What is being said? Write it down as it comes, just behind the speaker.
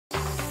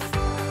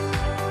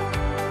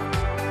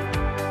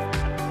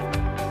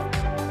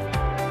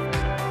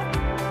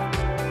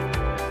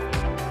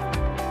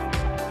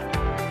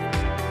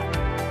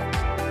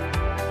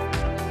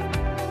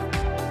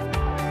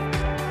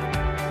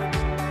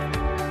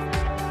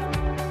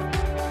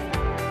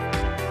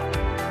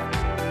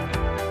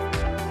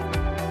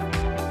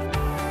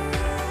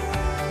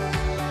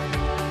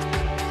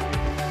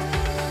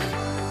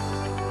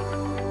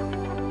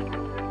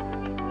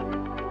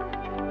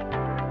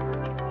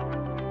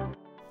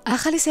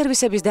ახალი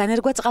სერვისების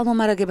დანერგვა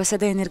წყალმომარაგებასა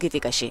და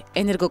ენერგეტიკაში,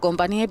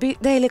 ენერგოკომპანიები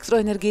და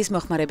ელექტროენერგიის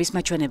მოხმარების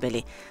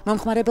მაჩვენებელი,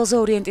 მომხმარებელზე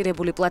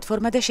ორიენტირებული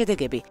პლატფორმა და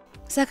შედეგები.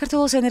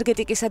 საქართველოს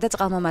ენერგეტიკისა და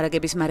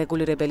წყალმომარაგების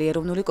მარეგულირებელი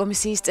ეროვნული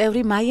კომისიის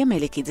წევრი მაია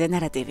მელიქიძე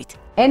ნარატივით.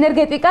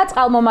 ენერგეტიკა,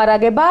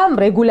 წყალმომარაგება,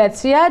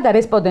 რეგულაცია და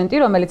რესპონდენტი,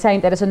 რომელიც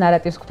საინტერესო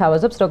ნარატივს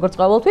გვთავაზობს, როგორც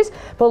ყოველთვის,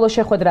 ბოლო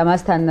შეხვედრა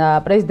მასთან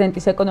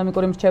პრეზიდენტის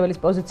ეკონომიკური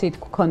მრჩეველის პოზიციით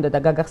გქონდა და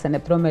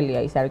გაგახსენებთ, რომელია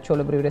ის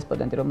არაჩვეულებრივი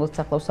რესპონდენტი, რომელსაც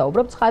ახლა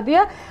ვსაუბრობ,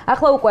 ცხადია.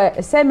 ახლა უკვე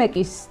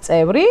სემეკის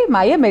წევრი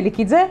მაია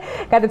მელიქიძე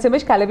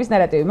გადაცემაში ქალების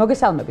ნარატივი.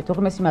 მოგესალმებით,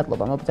 უღრმესი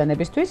მადლობა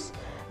მობრძანებისთვის.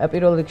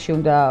 პირველ რიგში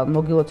უნდა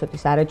მოგილოცოთ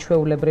ის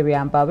არაჩვეულებრივი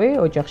ამბავი,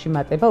 ოჯახში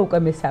მატება უკვე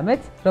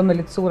მესამეც,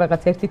 რომელიც სულ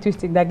რაღაც ერთი თვის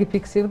წინ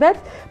დაგიფიქსირდათ.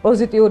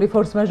 პოზიტიური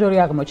ფორს-მაჟორი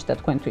აღმოჩნდა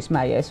თქვენთვის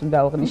მაია, ეს უნდა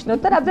აღნიშნოთ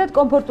და რამდენად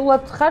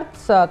კომფორტულად ხართ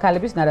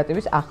ქალების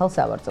ნარატივის ახალ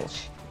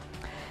სავარძელში.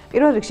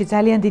 პირველ რიგში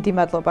ძალიან დიდი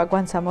მადლობა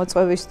გვანცა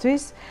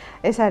მოწვევისთვის.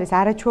 ეს არის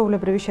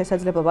არაჩვეულებრივი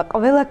შესაძლებლობა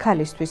ყველა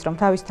ქალისთვის, რომ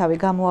თავისთავად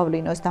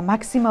გამოავლინოს და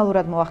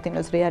მაქსიმალურად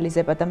მოახდინოს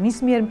რეალიზება და მის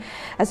მიერ,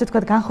 ასე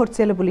ვთქვათ,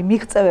 განხორციელებული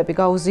მიღწევები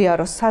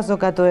გაუზიაროს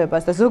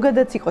საზოგადოებას და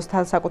ზოგადად იყოს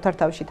საკუთარ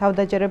თავში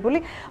თავდაჯერებული.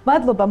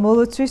 მადლობა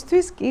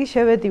მოლოცვისთვის, კი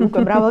შევედი უკვე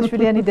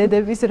მრავალშვილიანი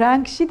დედების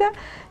რანგში და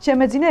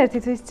შემეძინა ერთი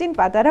თვის წინ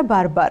პატარა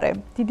ბარბარე.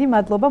 დიდი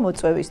მადლობა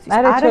მოწვევისთვის.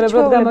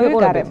 არაჩვეულებრივი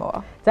გარემოა.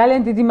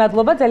 ძალიან დიდი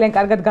მადლობა, ძალიან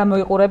კარგად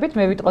გამოიყურებით.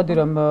 მე ვიტყოდი,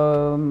 რომ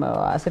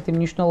ასეთი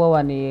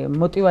მნიშვნელოვანი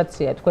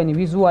мотиваცია თქვენი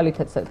ვიზუალითაც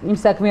იმ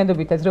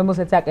საქმიანობითაც,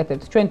 რომელსაც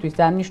აკეთებთ, ჩვენთვის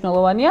ძალიან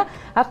მნიშვნელოვანია.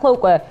 ახლა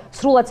უკვე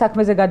სრულად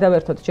საქმეზე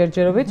გადავერთოთ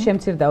ჯერჯერობით,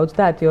 შემცირდა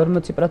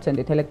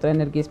 30-40%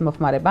 ელექტროენერგიის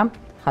მოხმარება.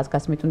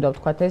 ხაზგასმით უნდა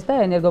ვთქვათ ეს და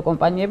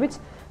ენერგოკომპანიებიც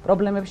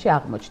პრობლემებში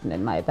აღმოჩნდნენ.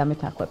 მაია,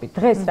 დამეთანხმებით.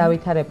 დღეს რა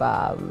ვითარება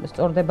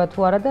სწორდება თუ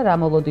არა და რა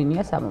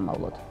მოლოდინია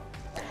სამომავლოდ?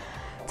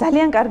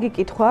 ძალიან კარგი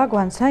კითხვაა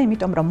გვანცა,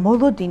 იმიტომ რომ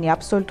მოლოდინი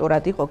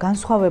აბსოლუტურად იყო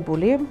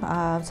განსხვავებული,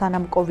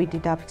 სანამ კოვიდი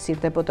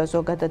დაფიქსირდებოდა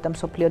ზოგადად და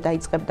მსოფლიო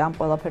დაიწყებდა ამ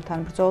ყველაფერთან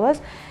ბრძოლას.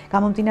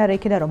 გამომდინარე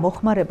იქიდან, რომ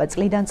მოხმარება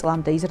წლიდან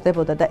წლამდე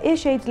იზრდებოდა და ეს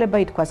შეიძლება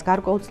ითქვას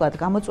გარკვეულწილად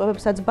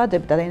გამოწვევებსაც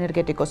ბადებდა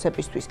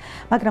ენერგეტიკოსებისთვის,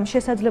 მაგრამ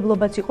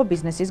შესაძლებლობაც იყო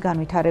ბიზნესის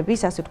განვითარების,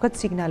 ასე ვთქვათ,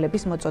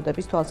 სიგნალების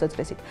მოწოდების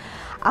თვალსაზრისით.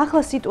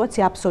 ახლა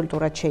სიტუაცია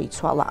აბსოლუტურად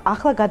შეიცვალა.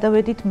 ახლა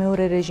გადავედით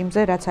მეორე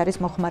რეჟიმზე, რაც არის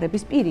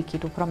მოხმარების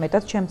პირიქით, უფრო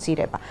მეტად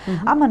შემცირება.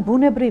 ამან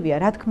ბუნებრივია,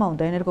 რა თქმა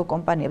უნდა,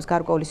 ენერგოკომპანიებს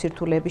გარკვეული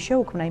სირთულეები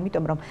შეუქმნა,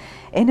 იმიტომ რომ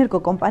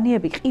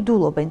ენერგოკომპანიები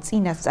ყიდულობენ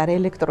წინასწარ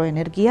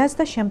ელექტროენერგიას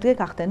და შემდეგ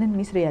ახდენენ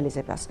მის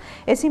რეალიზებას.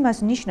 ეს იმას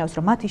ნიშნავს,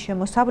 რომ მათი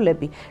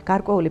შემოსავლები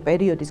გარკვეული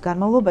პერიოდის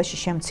განმავლობაში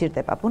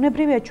შემცირდება.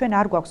 ბუნებრივია, ჩვენ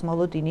არ გვაქვს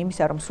მოლოდინი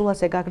იმისა, რომ სულ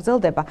ასე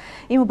გაგრძელდება,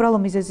 იმ უბრალო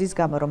მიზეზის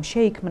გამო, რომ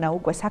შეიქმნა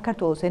უკვე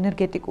საქართველოს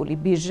ენერგეტიკული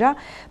ბირჟა.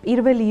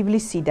 1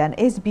 ივლისიდან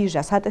ეს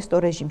ბირჟა სატესტო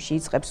რეჟიმში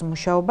იწყებს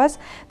მუშაობას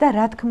და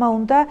რა თქმა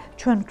უნდა,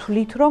 ჩვენ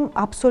ვთვლით, რომ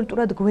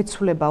აბსოლუტურად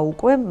გვეცვლება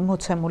უკვე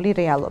მოცემული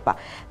რეალობა.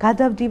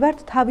 გადავდივართ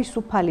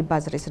თავისუფალი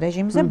ბაზრის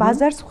რეჟიმზე,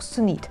 ბაზარს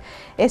ხსნით.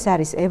 ეს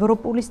არის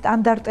ევროპული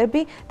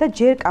სტანდარტები და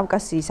ჯერ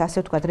კავკასიის, ასე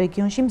ვთქვათ,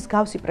 რეგიონში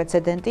მსგავსი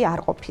პრეცედენტი არ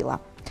ყოფილა.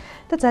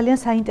 და ძალიან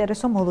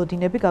საინტერესო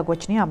მოლოდინები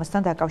გაგვაჩნია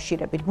ამასთან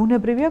დაკავშირებით.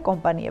 ბუნებრივია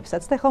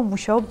კომპანიებსაც და ახლა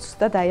მუშაობთ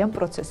ზუსტად აი ამ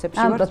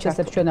პროცესებში. ამ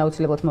პროცესებში ჩვენ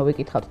აუცილებლად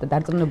მოვიკითხავთ და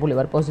დარწმუნებული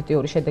ვარ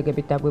პოზიტიური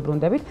შედეგებით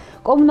დაგვიბრუნდებით.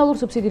 კომუნალურ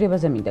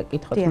სუბსიდირებაზე მინდა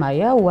გკითხოთ,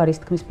 მაია, უარის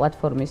თქმის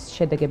პლატფორმის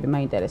შედეგები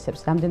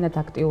მაინტერესებს. რამდენად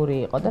აქტიური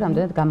იყო და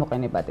რამდენად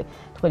გამოყენებადი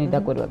თქვენი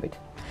დაკვირვებით?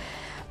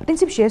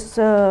 პრინციპში ეს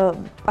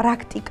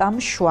პრაქტიკამ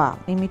შვა,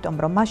 იმიტომ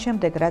რომ მას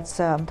შემდეგ რაც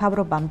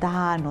მთავრობამ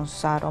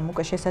დააანონსა, რომ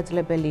უკვე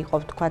შესაძლებელი იყო,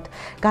 ვთქვათ,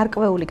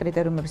 გარკვეული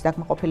კრიტერიუმების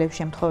დაკმაყოფილების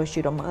შემთხვევაში,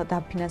 რომ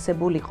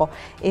დაფინანსებულიყო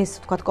ეს,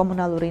 ვთქვათ,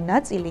 კომუნალური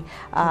ნაწილი,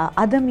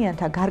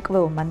 ადამიანთა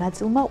გარკვეულმა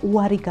ნაწილმა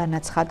უარი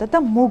განაცხადა და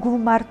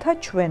მოგვმართა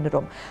ჩვენ,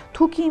 რომ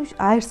თუ კი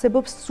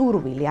აარსებობს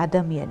სურვილი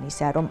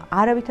ადამიანისა, რომ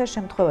არავითარ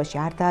შემთხვევაში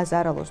არ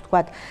დააზარალოს,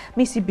 ვთქვათ,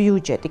 მისი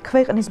ბიუჯეტი,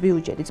 ქვეყნის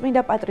ბიუჯეტი,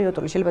 წმინდა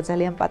პატრიოტული, შეიძლება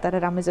ძალიან პატარა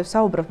რამეზე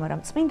ვსაუბრობ,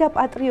 მაგრამ წმინდა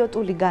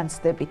პატრიოტული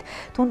განცდებით,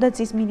 თუნდაც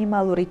ის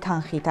მინიმალური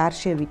თანხით არ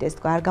შევიდეს,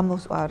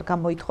 არ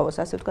გამოითხოვოს,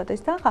 ასე ვთქვათ,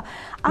 ეს თანხა,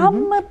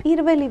 ამ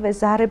პირველივე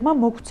ზარებმა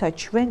მოგვცა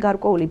ჩვენ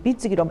გარკვეული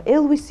ბიძგი, რომ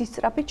ელვის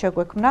სისწრაფით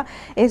შეგვექმნა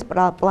ეს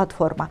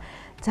პლატფორმა.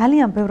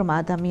 ძალიან ბევრმა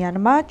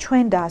ადამიანმა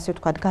ჩვენ და ასე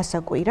ვთქვათ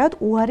გასაკვირად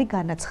უარი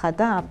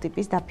განაცხადა ამ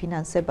ტიპის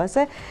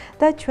დაფინანსებაზე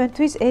და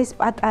ჩვენთვის ეს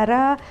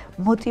პატარა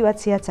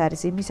мотиваციაც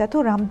არის იმისა თუ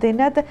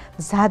რამდენად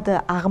მზად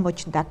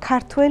აღმოჩნდა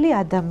ქართველი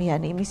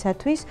ადამიანი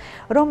იმისათვის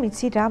რომ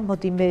იცი რა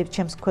მოდი მე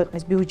ჩემს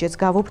ქვეყნის ბიუჯეტს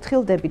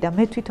გავუფრთხილდები და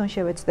მე თვითონ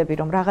შევეცდები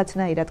რომ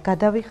რაღაცნაირად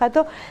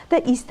გადავიხადო და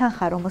ის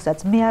თანხა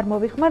რომელსაც მე არ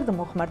მოვიხმართ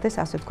მოხმარდეს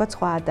ასე ვთქვათ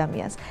სხვა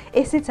ადამიანს.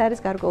 ესეც არის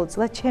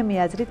გარკვეულწილად ჩემი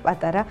აზრით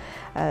პატარა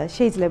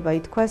შეიძლება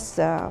ითქვას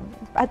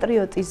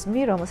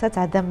პატრიოტიზმი, რომელსაც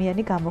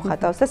ადამიანი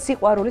გამოხატავს და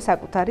სიყვარული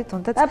საკუთარი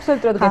თუნდაც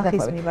აბსოლუტურად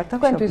გასაკვირია.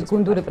 თქვენთვის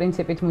გუნდური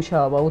პრინციპით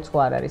მუშაობა უცხო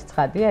არ არის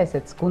ცხადია,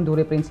 ესეც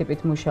გუნდური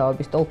პრინციპით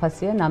მუშაობის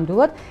ტოლფასია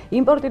ნამდვილად.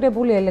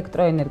 იმპორტირებული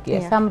ელექტროენერგია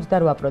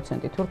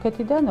 78%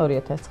 თურქეთიდან,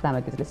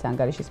 2019 წლის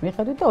ანგარიშის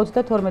მიხედვით და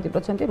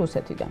 32%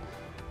 რუსეთიდან.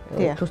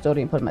 თუ სწორი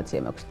ინფორმაცია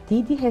მაქვს.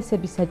 დიდი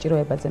ჰესების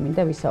საჭიროებაზე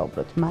მინდა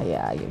ვისაუბროთ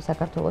მაია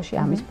საქართველოში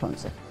ამის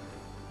ფონზე.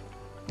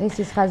 ეს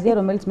ის ხაზია,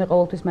 რომელიც მე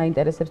ყოველთვის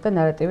მაინტერესებს და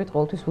ნარატივით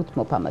ყოველთვის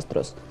ვუთმობ ამას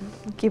დროს.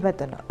 კი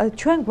ბატონო,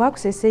 ჩვენ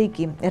გვაქვს ესე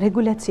იგი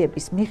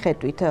რეგულაციების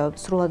მიხედვით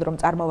სრულად რომ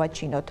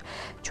წარმოვაჩინოთ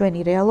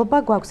ჩვენი რეალობა,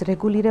 გვაქვს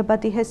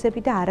რეგულირებადი ჰესები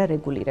და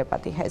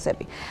არარეგულირებადი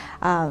ჰესები.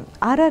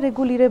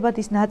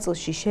 არარეგულირებადის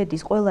ნაწილში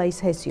შედის ყველა ის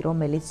ჰესი,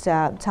 რომელიც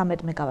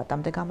 13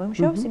 მეგავატამდე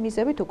გამოიმუშავებს,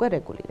 იმისებით უკვე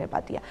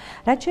რეგულირებადია.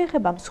 რაც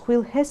შეეხება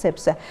მსხვილ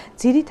ჰესებს,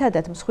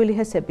 ძირითადად მსხვილი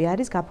ჰესები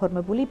არის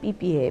გაფორმებული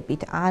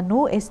PPA-ებით. ანუ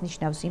ეს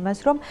ნიშნავს იმას,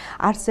 რომ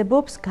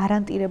არსებობს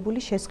გარანტირებული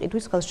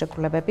შესყიდვის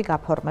ხელშეკრულებები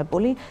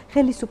გაფორმებული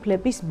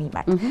ხელისუფლების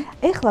მიმართ.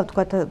 ეხლა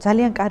ვთქვათ,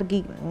 ძალიან კარგი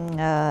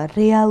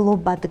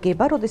რეალობა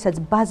დგება, როდესაც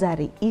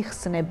ბაზარი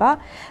იხსნება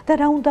და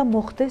რა უნდა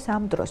მოხდეს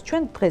ამ დროს.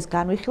 ჩვენ დღეს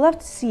განვიხილავთ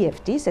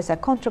CFD-ს, ესა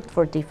Contract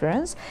for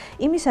Difference,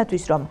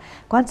 იმისათვის, რომ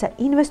გვანცა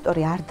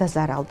ინვესტორი არ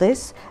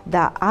დაზარალდეს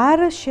და არ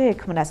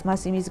შეექმნას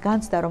მას იმის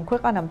განცდა, რომ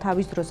ქვეყანამ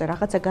თავის დროზე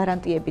რაღაცა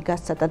გარანტიები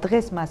გასცა და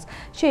დღეს მას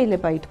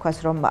შეიძლება ითქვას,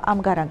 რომ ამ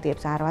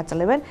გარანტიებს არ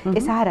ვაძლევენ,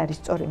 ეს არ არის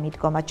სწორი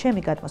მიდგომა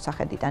ჩემი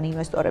გადმოსახედიდან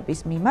ინვესტორების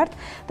მიმართ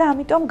და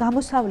ამიტომ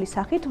გამოსავლის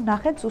სახით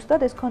ვნახეთ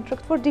ზუსტად ეს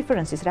Contract for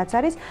Difference-ის, რაც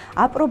არის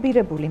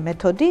აპრობირებული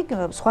მეთოდი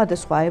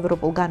სხვადასხვა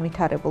ევროპულ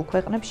განვითარებულ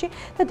ქვეყნებში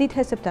და დიდ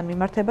ჰესებთან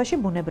მიმართებაში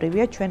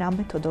ბუნებრივია ჩვენ ამ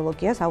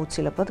მეთოდოლოგიას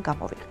აუცილებლად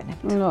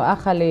გამოვიყენებთ.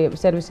 ახალი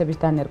სერვისების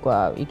დანერგვა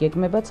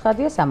იგეგმება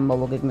ცხადია,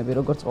 სამომავლო გეგმები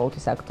როგორც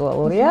ყოველთვის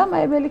აქტუალურია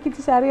მაია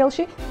მელიქიძის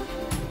არეალში.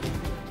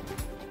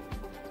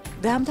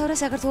 დაამთავრა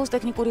საქართველოს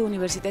ტექნიკური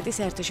უნივერსიტეტის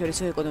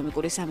საერთაშორისო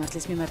ეკონომიკური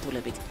სამართლის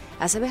მიმართულებით.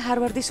 ასევე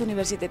ჰარვარდის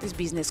უნივერსიტეტის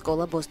ბიზნეს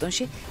სკოლა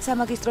ბოსტონში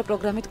სამაგისტრო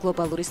პროგრამით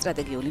გლობალური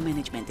სტრატეგიული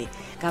მენეჯმენტი.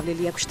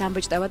 გავლილი აქვს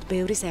შთამბეჭდავად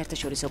ბევრი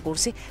საერთაშორისო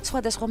კურსი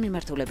სხვადასხვა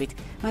მიმართულებით,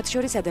 მათ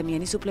შორის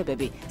ადამიანის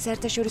უფლებები,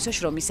 საერთაშორისო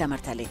შრომის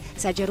სამართალი,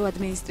 საჯარო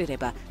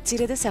ადმინისტრირება,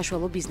 მცირე და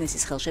საშუალო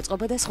ბიზნესის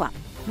ხელშეწყობა და სხვა.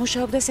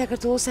 მუშაობდა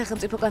საქართველოს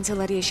სახელმწიფო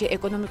კანცელარიაში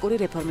ეკონომიკური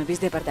რეფორმების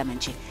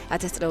დეპარტამენტში.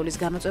 1000 წლეულის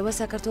გამოწვევა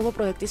საქართველოს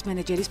პროექტის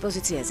მენეჯერის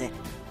პოზიციაზე.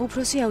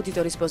 უფროსი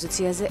აუდიტორის პოზიციაზე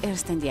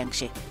Ernst &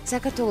 Young-ში.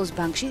 საქართველოს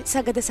ბანკში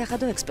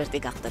საგადასახადო ექსპერტი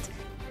გახდათ.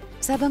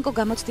 საბანკო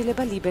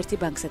გამოცდილება Liberty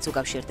Bank-საც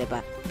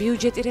უკავშირდება.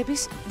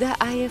 ბიუჯეტირების და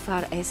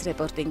IFRS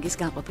რეპორტინგის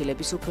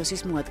განყოფილების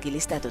უფროსის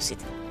მოადგილის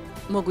სტატუსით.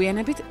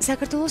 მოგვიანებით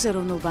საქართველოს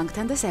ეროვნულ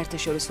ბანკთან და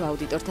საერთაშორისო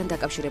აუდიტორთან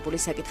დაკავშირებული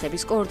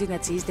საკითხების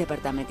კოორდინაციის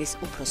დეპარტამენტის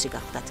უფროსი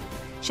გახდათ.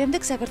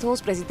 შემდეგ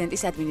საქართველოს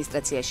პრეზიდენტის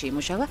ადმინისტრაციაში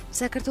იმუშავა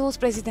საქართველოს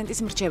პრეზიდენტის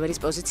მრჩეველის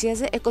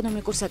პოზიციაზე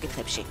ეკონომიკურ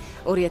საკითხებში.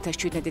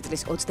 2017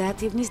 წლის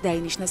 30 ივნის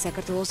დაინიშნა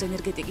საქართველოს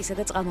ენერგეტიკისა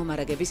და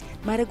წყალმომარაგების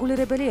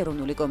მარეგულირებელი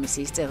ეროვნული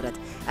კომისიის წევრად.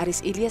 არის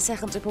ილიას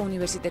სახელმწიფო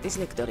უნივერსიტეტის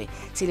ლექტორი,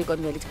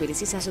 სილიკონველი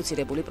თბილისის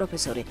ასოცირებული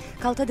პროფესორი,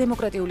 ქალთა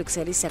დემოკრატიული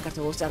ქსელის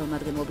საქართველოს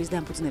წარმომადგენლობის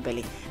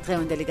დამფუძნებელი.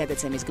 დღევანდელი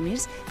გადაცემის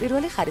გმირს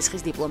პირველი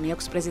ხარისხის დიპლომი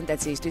აქვს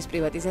პრეზენტაციისთვის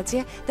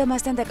პრივატიზაცია და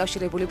მასთან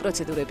დაკავშირებული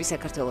პროცედურები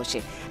საქართველოში.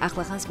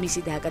 ახლახანს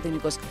მისი და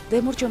აკადემიკოს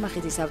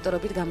მურჩომახიძის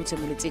ავტორობით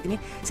გამოცემული წიგნი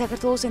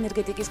საქართველოს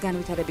ენერგეტიკის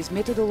განვითარების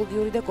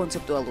მეთოდოლოგიური და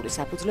კონცეპტუალური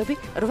საფუძვლები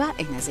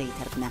 8 ენაზე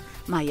ითარგმნა.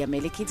 მაია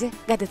მელიქიძე,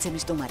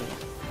 გადაცემის სტუმარია.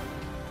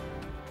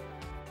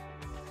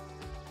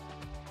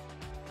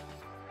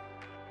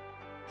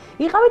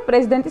 იყავით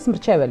პრეზიდენტის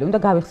მრჩეველი, უნდა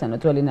გავიხსენოთ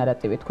ძველი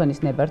ნარატივი თქვენის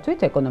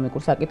ნებართვით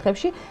ეკონომიკურ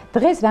საკითხებში.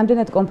 დღეს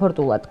რამდენად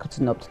კომფორტულად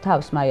გრძნობთ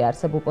თავს მაია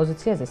არსებულ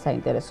პოზიციაზე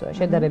საინტერესოა.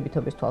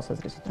 შედარებითობის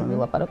თვალსაზრისით რომ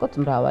ვილაპარაკოთ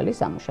მრავალი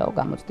სამუშაო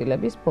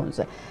გამოცდილების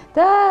ფონზე.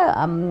 და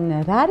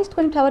რა არის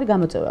თქვენი მთავარი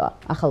გამოწვევა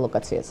ახალ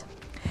ლოკაციაზე?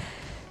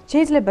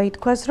 შეიძლება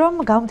ითქვას,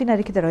 რომ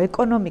გამომდინარე იქიდან, რომ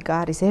ეკონომიკა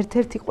არის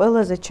ერთ-ერთი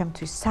ყველაზე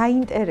ჩემთვის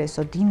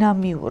საინტერესო,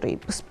 დინამიური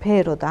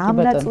სფერო და ამ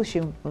ნაწილში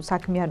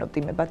საქმიანობდი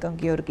მე ბატონ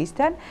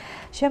გიორგისთან.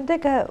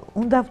 შემდეგ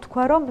უნდა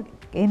ვთქვა, რომ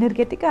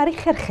ენერგეტიკა არის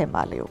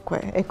ხერხემალი უკვე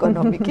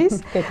ეკონომიკის.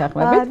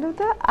 ანუ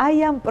და აი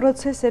ამ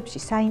პროცესებში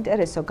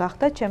საინტერესო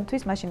გახდა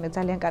ჩემთვის, მაშინ მე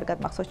ძალიან კარგად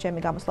მახსოვს ჩემი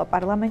გამოსვლა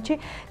პარლამენტში,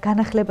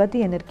 განახლებადი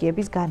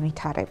ენერგიების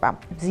განვითარება,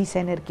 მზის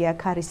ენერგია,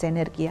 ქარის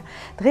ენერგია.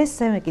 დღეს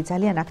სემეკი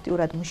ძალიან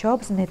აქტიურად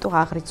მუშაობს ნეტო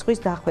აღრიცხვის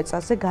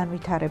დახვეწაზე,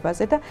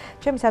 განვითარებაზე და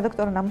ჩემი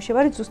სადოქტორო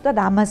ნამუშევარი ზუსტად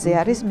ამაზე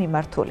არის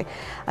მიმართული.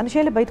 ანუ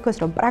შეიძლება ითქვას,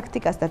 რომ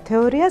პრაქტიკას და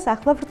თეორიას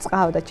ახლა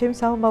ვრწყავდა. ჩემი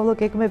სამომავლო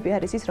გეგმები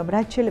არის ის, რომ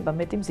რაც შეიძლება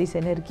მეტი მზის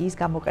ენერგიის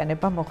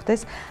გამოყენება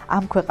მოხდეს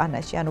ამ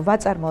ქვეყანაში. ანუ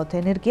ვაწარმოოთ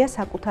ენერგია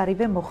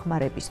საკუთარივე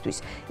მოხმარებისთვის,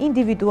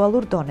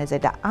 ინდივიდუალურ დონეზე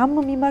და ამ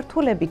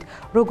მიმართულებით,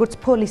 როგორც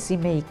policy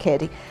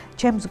maker-ი,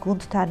 ჩემს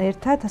გუნდთან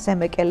ერთად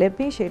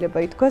სემეკელები, შეიძლება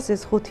ითქვას,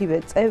 ეს 5-ვე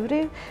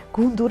წევრი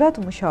გუნდურად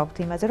მუშაობთ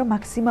იმაზე, რომ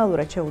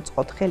მაქსიმალურად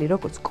შევუწყოთ ხელი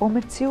როგორც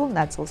კომერციულ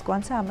ნაწილს,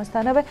 გვანცა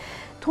ამასთანავე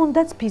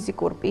თუნდაც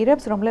ფიზიკურ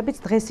პირებს,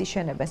 რომლებიც დღეს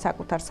იშენებენ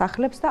საკუთარ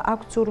სახლებს და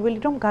აქვთ სურვილი,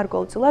 რომ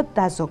გარკვეულწილად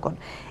დაზოგონ.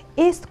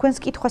 ეს თქვენს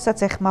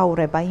კითხვასაც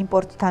ეხმაურება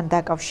იმპორტთან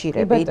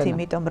დაკავშირებით,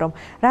 იმიტომ რომ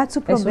რაც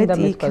უფრო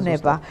მეტი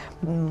იქნება,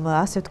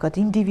 ასე ვთქვათ,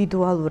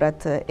 ინდივიდუალურად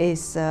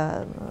ეს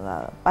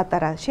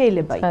პატარა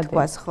შეიძლება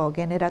ითქვას ხო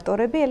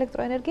გენერატორები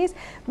ელექტროენერგიის,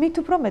 მით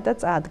უფრო მეტად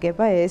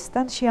წაადგება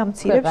ესთან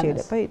შეამცირებს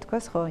შეიძლება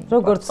ითქვას ხო.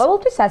 როგორც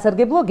ყოველთვის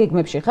სასარგებლო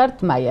გეგმებში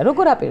ხართ, მაია,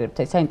 როგორ აპირებთ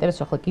ეს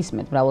საინტერესო ხო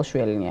გისმენთ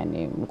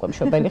მრავალშვილიანი უკვე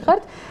მშობელი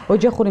ხართ,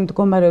 ოჯახური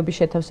მდგომარეობის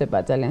შეთავსება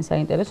ძალიან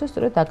საინტერესო,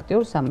 სწორედ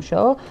აქტიურ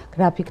სამუშაო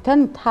გრაფიკთან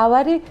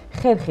მთავარი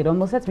ხერხი,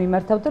 რომელსაც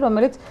მიმართავთ და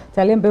რომელიც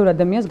ძალიან ბევრ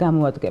ადამიანს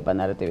გამოადგება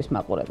ნარატივის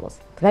მაყურებელს.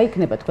 რა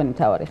იქნება თქვენი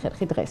მთავარი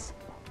ხერხი დღეს?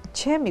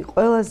 ჩემი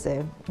ყველაზე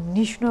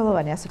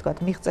მნიშვნელოვანი, ასე ვთქვათ,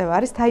 მიღწევა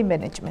არის time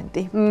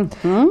management-ი.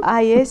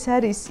 აი ეს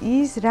არის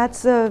ის, რაც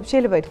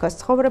შეიძლება ითქვას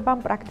ცხოვრებამ,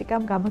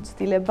 პრაქტიკამ,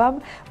 გამოცდილებამ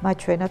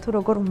მაჩვენა თუ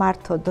როგორ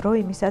მართო დრო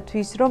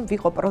იმისათვის, რომ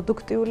ვიყო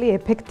პროდუქტიული,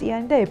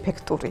 ეფექტიანი და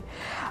ეფექტური.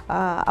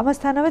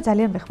 ამასთანავე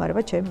ძალიან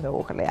მეხმარება ჩემი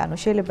მეუღლე. ანუ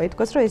შეიძლება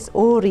ითქვას, რომ ეს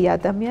ორი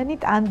ადამიანი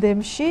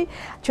ტანდემში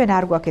ჩვენ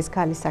არ გვაქვს ეს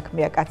ქალის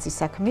საქმეა, კაცის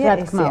საქმეა,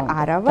 ესე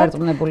არა ვარ.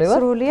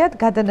 სრულიად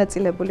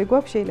გადანაწილებული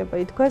გვაქვს, შეიძლება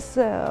ითქვას,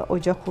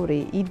 ოჯახური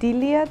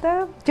იდილია და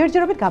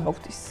ჯერჯერობით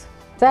გამოგვდის.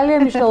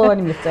 ძალიან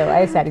მნიშვნელოვანი მიღწევა,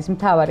 ეს არის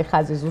მთავარი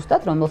ხაზი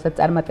ზუსტად, რომელსაც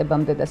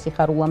წარმატებამდე და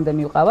სიხარულამდე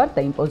მივყავართ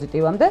და იმ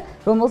პოზიტივამდე,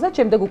 რომელსაც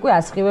შემდეგ უკვე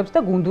ასხივებთ და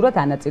გუნდურად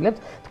ანაწილებთ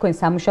თქვენ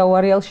სამუშაო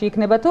არეალში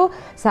იქნება თუ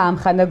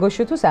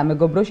საამხანაგოში თუ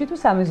სამეგობროში თუ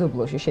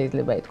სამეზობლოში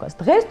შეიძლება ითქვას.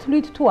 დღეს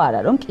თვლით თუ არა,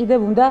 რომ კიდევ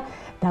უნდა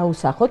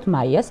დაუსახოთ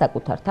მაია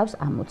საკუთარ თავს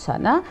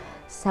ამოცანა,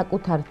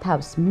 საკუთარ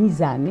თავს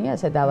მიზანი,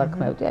 ასე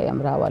დავარქმევდი, აი ამ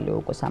მრავალი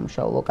უკვე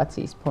სამუშაო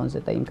ლოკაციის ფონზე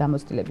და იმ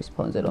გამოცდილების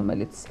ფონზე,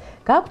 რომელიც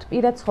გაქვთ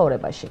პირად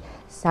ცხოვრებაში,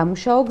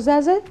 სამუშაო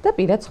გზაზე და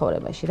პირად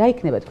ცხოვრებაში. რა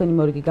იქნება თქვენი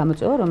მორიგი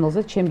გამოწვევა,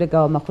 რომელზეც შემდეგ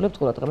გავამახვილებთ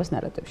ყურადღებას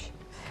ნარატივში?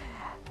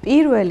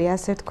 პირველი,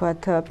 ასე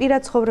ვთქვათ,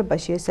 პირად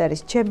ცხოვრებაში ეს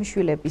არის ჩემი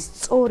შვილების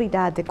სწორი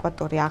და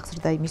ადეკვატური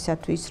აღზრდა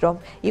იმისათვის, რომ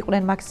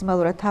იყვნენ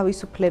მაქსიმალურად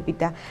თავისუფლები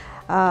და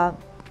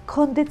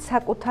კონდეთ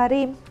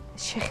საკუთარი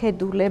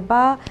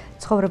შეხედულება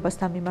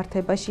ცხოვრებასთან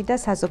მიმართებაში და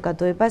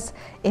საზოგადოებას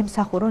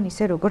ემსახურონ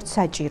ისე როგორც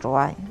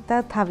საჭიროა და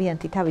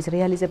თავიანთი თავის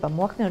რეალიზება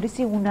მოახდინონ,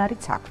 ისი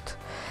უნარიც აქვთ.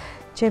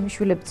 ჩემი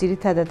შვილები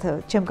ძირითადად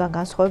ჩემგან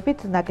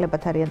განსხვავებით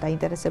ნაკლებად არიან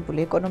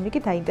დაინტერესებული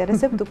ეკონომიკით,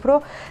 აინტერესებთ უფრო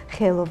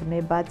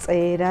ხელოვნება,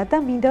 წერა და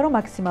მინდა რომ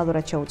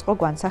მაქსიმალურად შეუწყო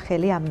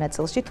განსახელი ამ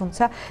ნაწილში,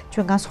 თუმცა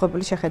ჩვენ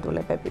განსხვავებული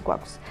შეხედულებები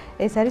გვაქვს.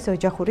 ეს არის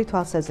ოჯახური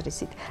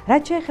თვალსაზრისით.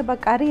 რაც შეეხება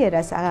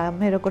კარიერას,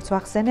 მე როგორც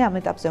ვახსენე, ამ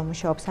ეტაპზე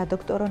ვმუშაობ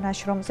სადოქტორო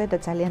ნაშრომზე და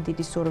ძალიან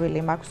დიდი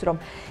სურვილი მაქვს, რომ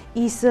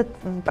ის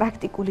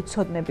პრაქტიკული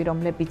ცოდნები,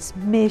 რომლებიც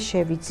მე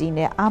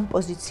შევიძინე ამ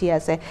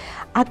პოზიციაზე,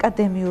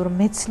 აკადემიურ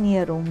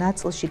მეცნიერულ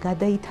ნაწილში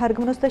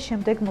გადაითარგმნოს და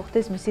შემდეგ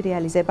მოხდეს მისი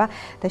რეალიზება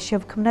და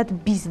შევქმნათ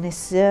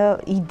ბიზნეს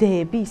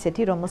იდეები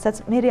ისეთი, რომელსაც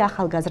მე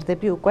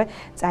ახალგაზრდები უკვე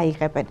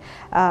წაიღებენ.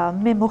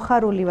 მე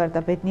მოხარული ვარ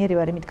და ბედნიერი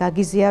ვარ იმით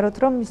გაგიზიაროთ,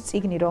 რომ ის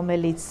წიგნი,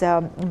 რომელიც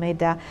მე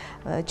და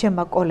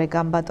ჩემმა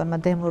კოლეგამ ბატონმა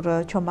დემურ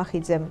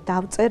ჩომახიძემ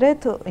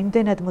დავწერეთ,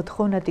 იმდენად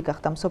მოთხოვნადი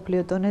გახდა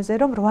მსოფლიო დონეზე,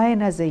 რომ 8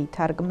 ენაზე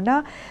ითარგმნა,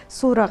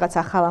 სულ რაღაც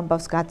ახალ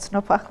ამბავს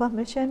გაცნობ ახლა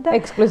მე შენ და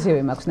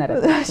ექსკლუზივი მაქვს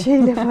ნარატივში.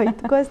 შეიძლება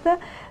ითქვას და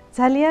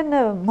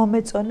ძალიან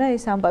მომეწონა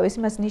ეს ამბავი,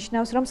 იმას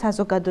ნიშნავს, რომ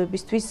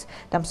საზოგადოებისთვის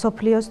და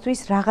მსოფლიოსთვის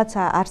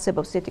რაღაცა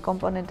არსებობს ესეთი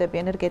კომპონენტები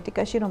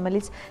ენერგეტიკაში,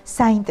 რომელიც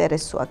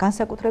საინტერესოა,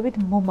 განსაკუთრებით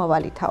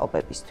მომავალი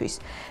თაობებისთვის.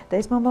 და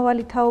ეს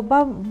მომავალი თაობა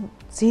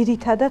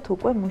ძირითადად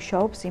უკვე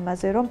მუშაობს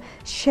იმაზე, რომ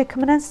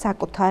შექმნან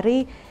საკუთარი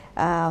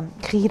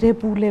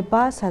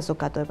ღირებულება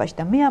საზოგადოებაში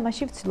და მე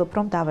ამაში ვცდილობ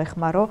რომ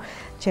დავეხმარო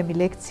ჩემი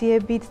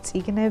ლექციებით,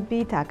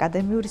 წიგნებით,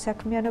 აკადემიური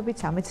საქმიანობით,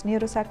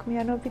 სამეცნიერო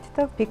საქმიანობით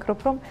და ვფიქრობ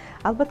რომ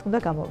ალბათ უნდა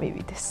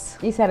გამომივიდეს.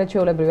 ის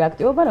არაჩვეულებრივი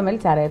აქტივობა,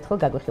 რომელიც არაერთხელ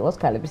გაგვიხილავს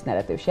ქალების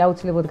ნარატივში.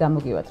 აუცილებლად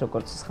გამოგივათ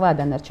როგორც სხვა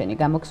დანარჩენი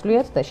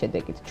გამოგსვლიათ და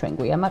შედეგით ჩვენ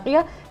გვიამაყია.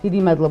 დიდი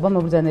მადლობა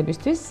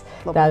მობრძანებისთვის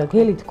და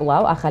გელით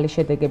კვლავ ახალი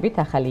შედეგებით,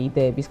 ახალი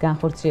იდეების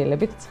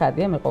განხორციელებით.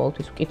 ცხადია, მე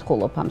ყოველთვის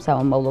ვკითხულობ ამ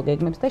სამომავლო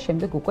გეგმებს და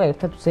შემდეგ უკვე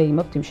ერთად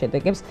ვზეიმობთ იმ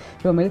შედეგებს,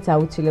 რომელიც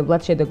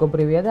აუცილებლად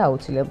შედეგობრივია და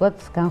აუცილებლად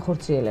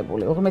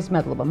განხორციელებული. უღმესი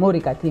მადლობა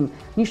მორიგათ იმ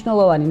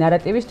მნიშვნელოვანი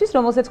ნარატივისთვის,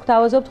 რომელსაც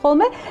გვთავაზობთ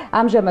ხოლმე.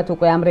 ამჟამად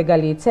უკვე ამ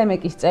რეგალიით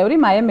სემეკის წევრი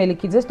მაია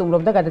მელიქიძე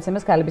სტუმრობდა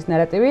გადაცემას ქალების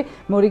ნარატივი.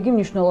 მორიგი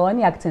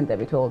მნიშვნელოვანი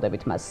აქცენტებით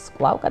ველოდებით მას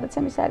კვლავ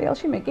გადაცემის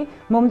სერიალში. მე კი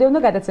მომდევნო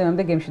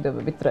გადაცემამდე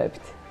გემშვიდობებით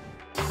დროებით.